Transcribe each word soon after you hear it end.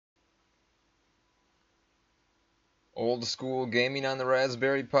Old school gaming on the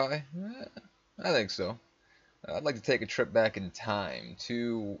Raspberry Pi? I think so. I'd like to take a trip back in time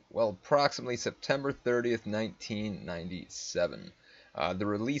to, well, approximately September 30th, 1997. The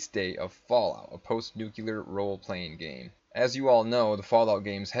release date of Fallout, a post-nuclear role-playing game. As you all know, the Fallout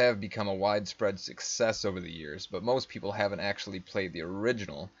games have become a widespread success over the years, but most people haven't actually played the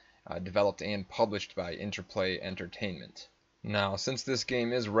original, developed and published by Interplay Entertainment. Now, since this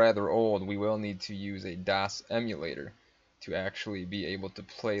game is rather old, we will need to use a DOS emulator to actually be able to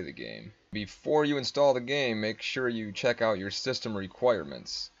play the game. Before you install the game, make sure you check out your system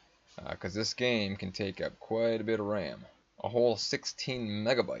requirements, because this game can take up quite a bit of RAM. A whole 16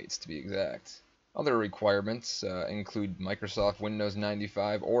 megabytes to be exact. Other requirements include Microsoft Windows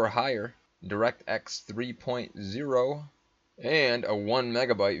 95 or higher, DirectX 3.0, and a 1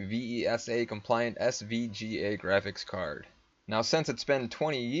 megabyte VESA compliant SVGA graphics card. Now, since it's been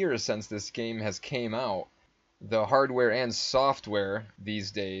 20 years since this game has came out, the hardware and software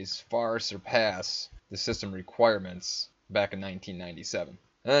these days far surpass the system requirements back in 1997.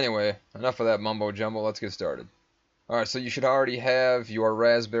 Anyway, enough of that mumbo jumbo, let's get started. Alright, so you should already have your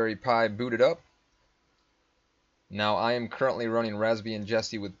Raspberry Pi booted up. Now, I am currently running Raspbian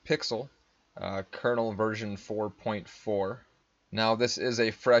Jessie with Pixel, kernel version 4.4. Now, this is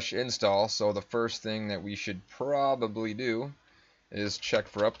a fresh install, so the first thing that we should probably do is check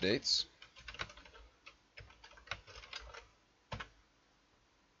for updates.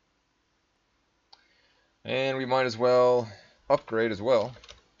 And we might as well upgrade as well.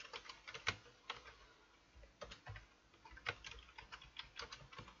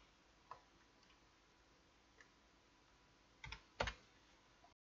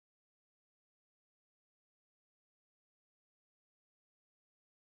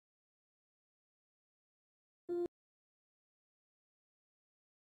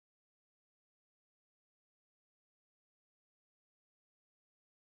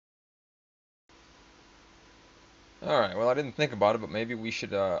 Alright, well I didn't think about it, but maybe we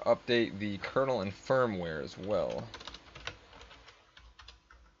should update the kernel and firmware as well.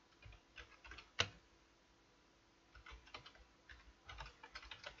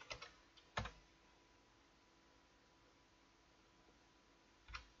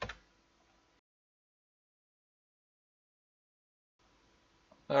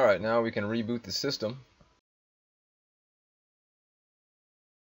 Alright, now we can reboot the system.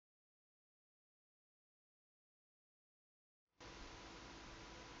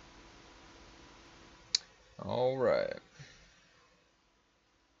 Alright.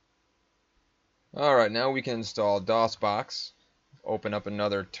 Alright, now we can install dosbox. Open up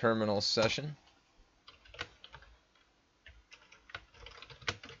another terminal session.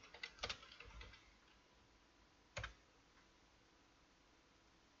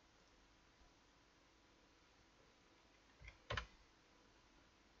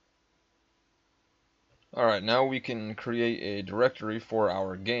 Alright, now we can create a directory for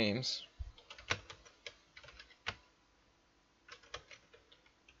our games.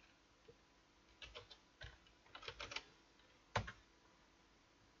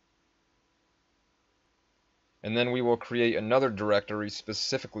 And then we will create another directory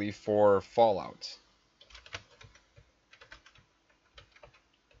specifically for Fallout.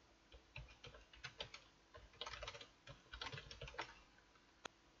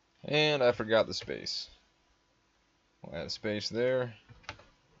 And I forgot the space. We'll add a space there.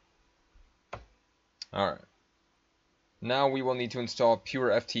 Alright. Now we will need to install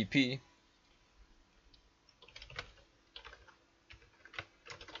pure-ftp.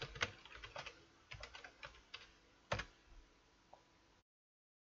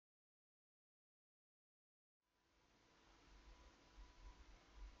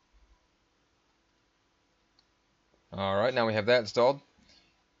 Alright, now we have that installed.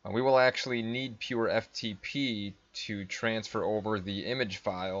 We will actually need pure-ftp to transfer over the image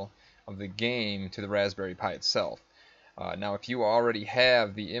file of the game to the Raspberry Pi itself. Now, if you already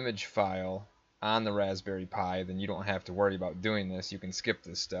have the image file on the Raspberry Pi, then you don't have to worry about doing this. You can skip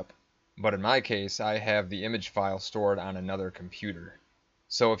this step. But in my case, I have the image file stored on another computer.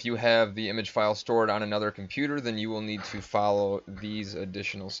 So if you have the image file stored on another computer, then you will need to follow these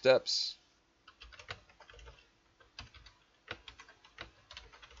additional steps.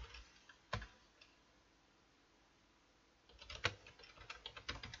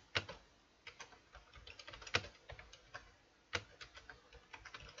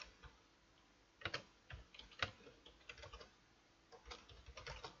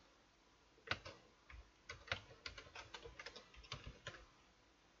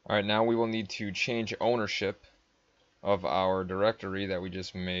 Alright, now we will need to change ownership of our directory that we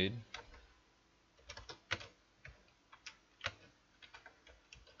just made.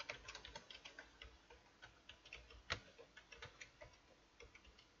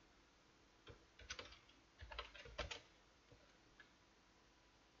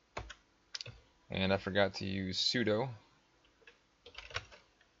 And I forgot to use sudo.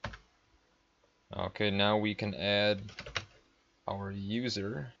 Okay, now we can add our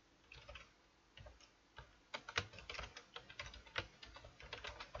user.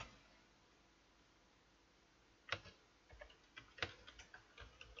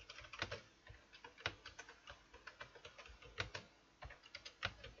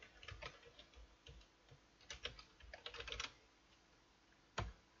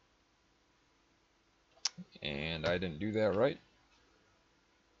 And I didn't do that right.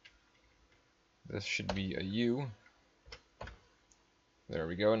 This should be a U. There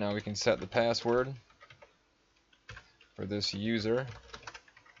we go. Now we can set the password for this user.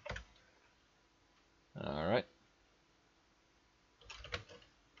 Alright.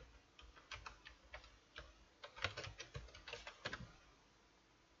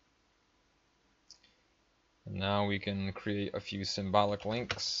 Now we can create a few symbolic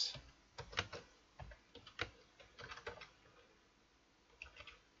links.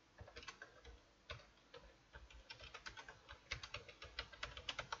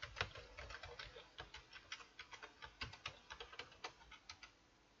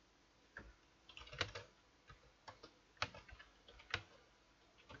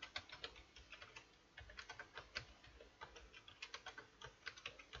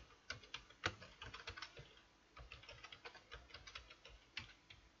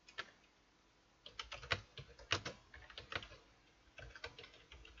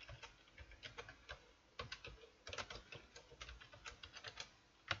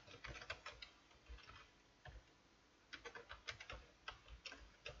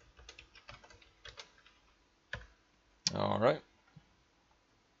 Alright.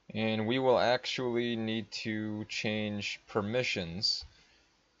 And we will actually need to change permissions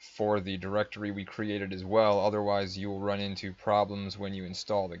for the directory we created as well, otherwise you'll run into problems when you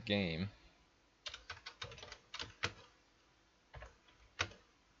install the game.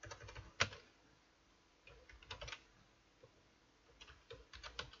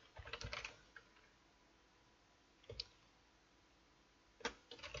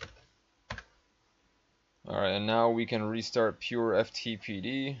 Alright, and now we can restart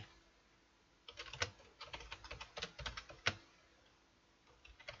pure-ftpd.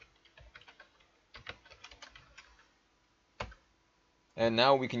 And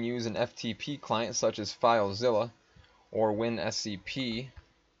now we can use an FTP client such as FileZilla or WinSCP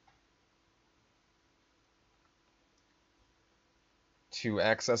to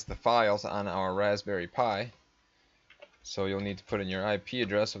access the files on our Raspberry Pi. So you'll need to put in your IP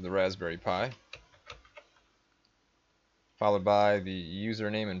address of the Raspberry Pi, followed by the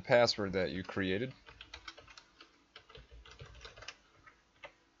username and password that you created.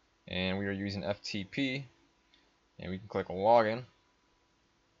 And we are using FTP, and we can click login.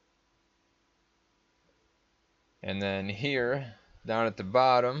 And then here, down at the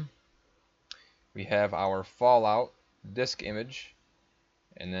bottom, we have our Fallout disk image,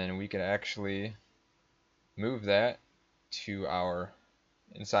 and then we can actually move that to our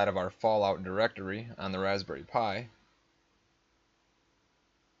inside of our Fallout directory on the Raspberry Pi.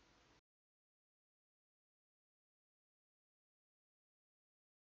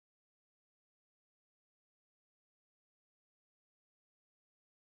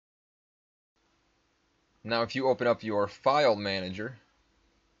 Now if you open up your file manager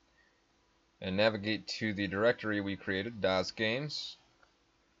and navigate to the directory we created, DOS Games,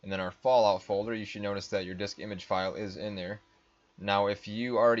 and then our Fallout folder, you should notice that your disk image file is in there. Now if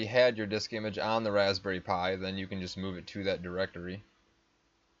you already had your disk image on the Raspberry Pi, then you can just move it to that directory.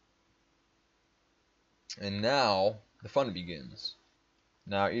 And now the fun begins.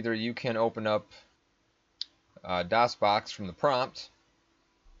 Now either you can open up dosbox from the prompt,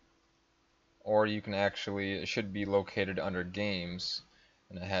 or you can actually, it should be located under games,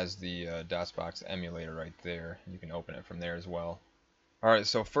 and it has the dosbox emulator right there. You can open it from there as well. Alright,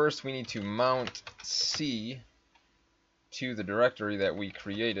 so first we need to mount C to the directory that we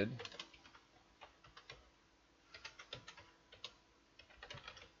created.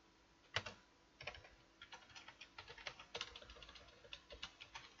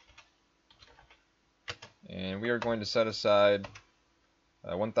 And we are going to set aside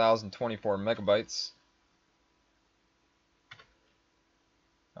 1024 megabytes.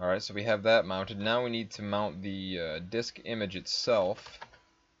 Alright, so we have that mounted. Now we need to mount the disk image itself.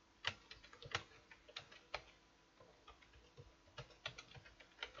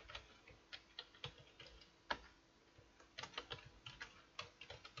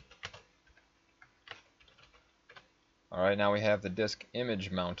 Alright, now we have the disk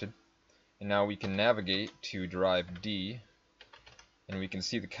image mounted. And now we can navigate to drive D, and we can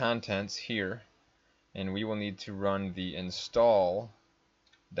see the contents here. and we will need to run the install.exe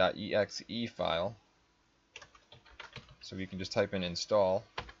file. So we can just type in install.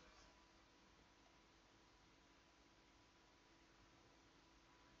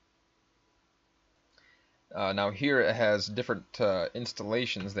 Now here it has different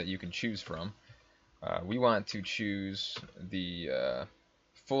installations that you can choose from. We want to choose the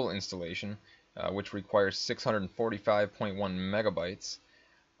full installation, which requires 645.1 megabytes.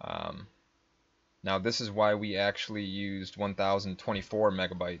 Now this is why we actually used 1024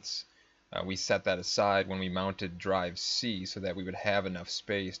 megabytes. We set that aside when we mounted drive C so that we would have enough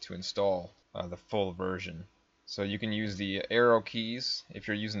space to install the full version. So you can use the arrow keys if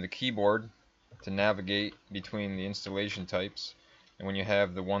you're using the keyboard to navigate between the installation types. And when you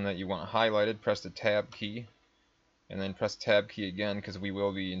have the one that you want highlighted, press the tab key, and then press tab key again because we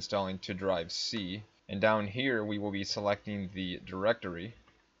will be installing to drive C. And down here we will be selecting the directory,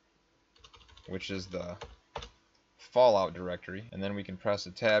 which is the Fallout directory, and then we can press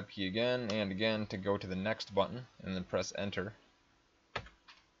the tab key again and again to go to the next button, and then press enter,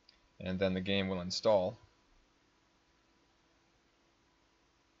 and then the game will install.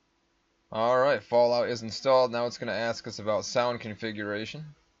 Alright, Fallout is installed. Now it's going to ask us about sound configuration.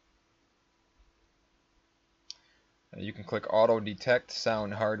 You can click auto detect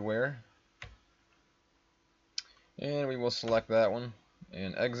sound hardware, and we will select that one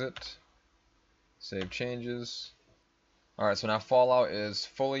and exit, save changes. Alright, so now Fallout is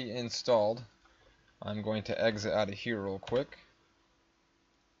fully installed. I'm going to exit out of here real quick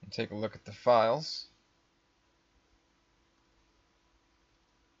and take a look at the files.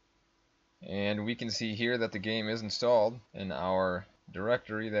 And we can see here that the game is installed in our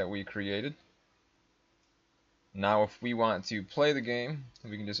directory that we created. Now if we want to play the game,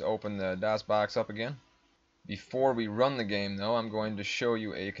 we can just open the dosbox up again. Before we run the game though, I'm going to show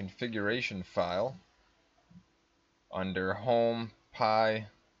you a configuration file under home pi.dosbox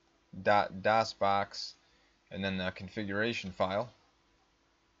and then the configuration file.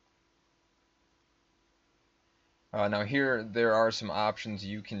 Now here there are some options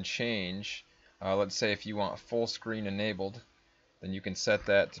you can change. Let's say if you want full screen enabled, then you can set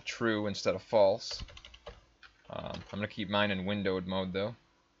that to true instead of false. I'm going to keep mine in windowed mode though.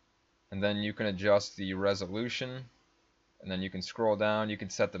 And then you can adjust the resolution, and then you can scroll down. You can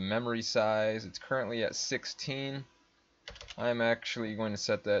set the memory size. It's currently at 16. I'm actually going to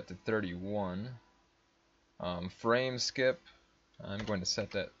set that to 31. Frame skip, I'm going to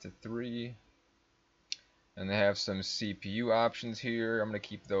set that to 3. And they have some CPU options here. I'm going to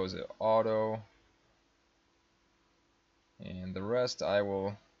keep those at auto. And the rest I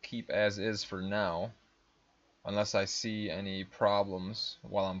will keep as is for now. Unless I see any problems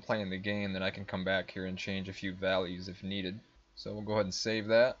while I'm playing the game, then I can come back here and change a few values if needed. So we'll go ahead and save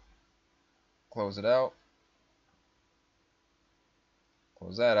that. Close it out.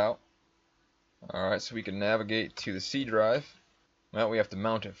 Close that out. Alright, so we can navigate to the C drive. Well, we have to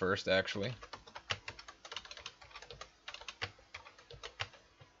mount it first, actually.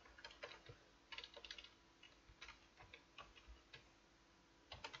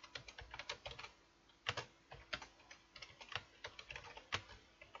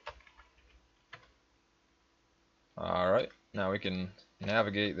 Alright, now we can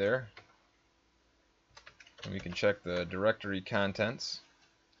navigate there. And we can check the directory contents.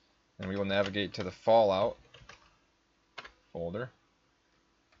 And we will navigate to the Fallout folder.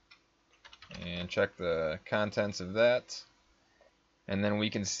 And check the contents of that. And then we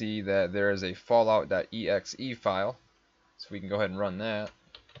can see that there is a fallout.exe file. So we can go ahead and run that.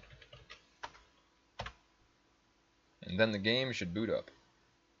 And then the game should boot up.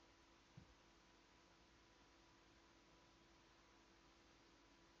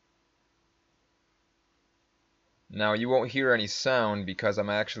 Now you won't hear any sound because I'm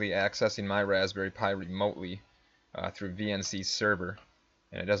actually accessing my Raspberry Pi remotely through VNC server,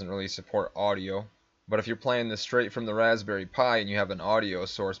 and it doesn't really support audio. But if you're playing this straight from the Raspberry Pi and you have an audio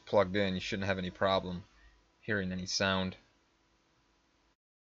source plugged in, you shouldn't have any problem hearing any sound.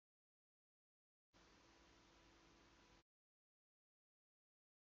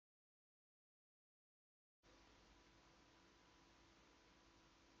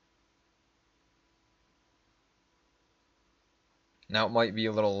 Now it might be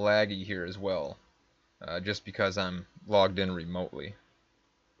a little laggy here as well, just because I'm logged in remotely.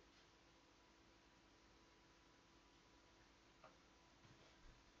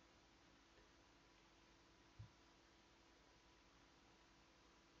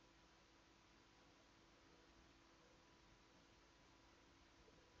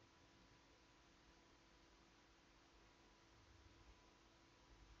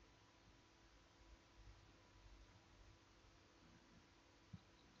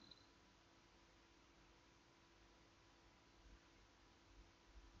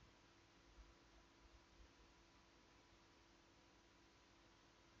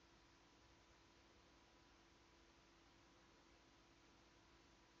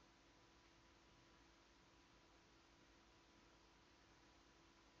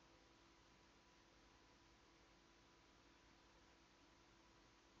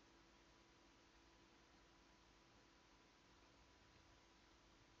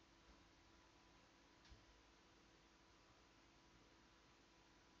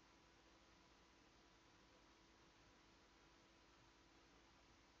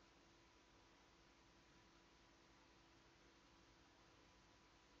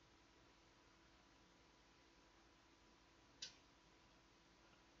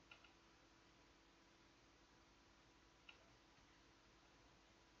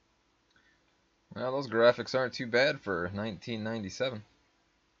 Well, those graphics aren't too bad for 1997.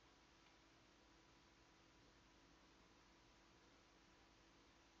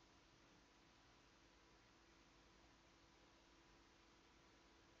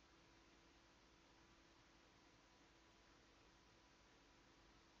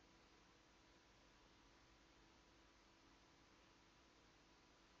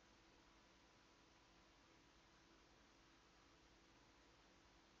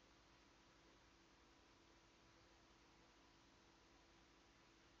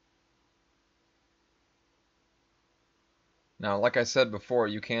 Now, like I said before,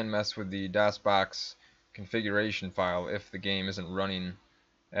 you can mess with the dosbox configuration file if the game isn't running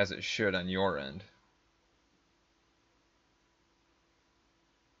as it should on your end.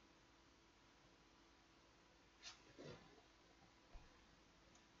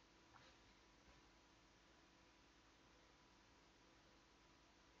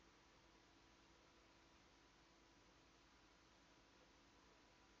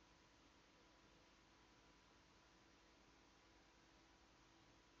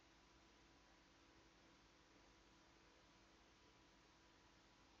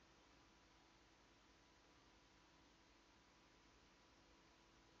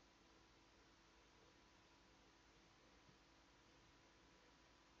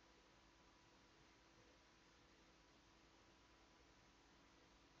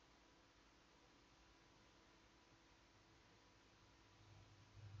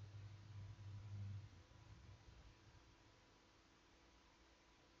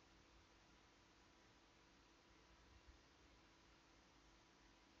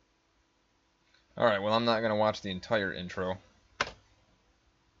 Alright, well, I'm not going to watch the entire intro.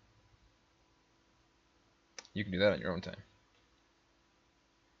 You can do that on your own time.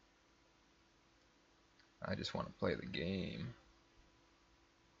 I just want to play the game.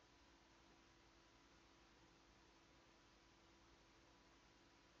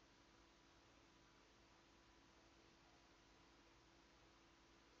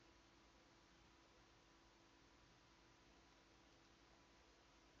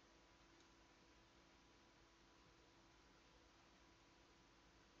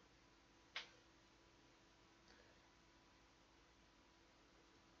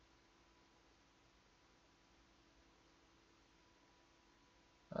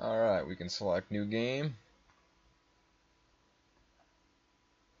 Alright, we can select new game.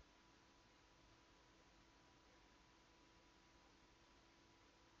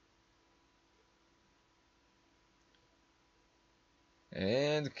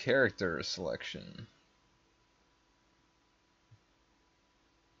 And character selection.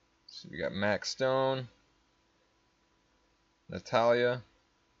 So we got Max Stone, Natalia,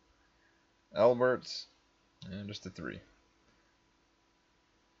 Albert, and just the 3.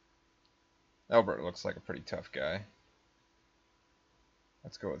 Albert looks like a pretty tough guy.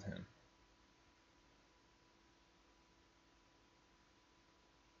 Let's go with him.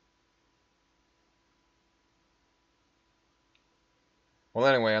 Well,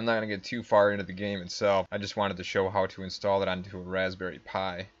 anyway, I'm not going to get too far into the game itself. I just wanted to show how to install it onto a Raspberry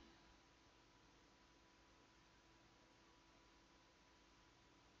Pi.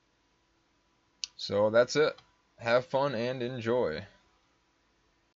 So that's it. Have fun and enjoy.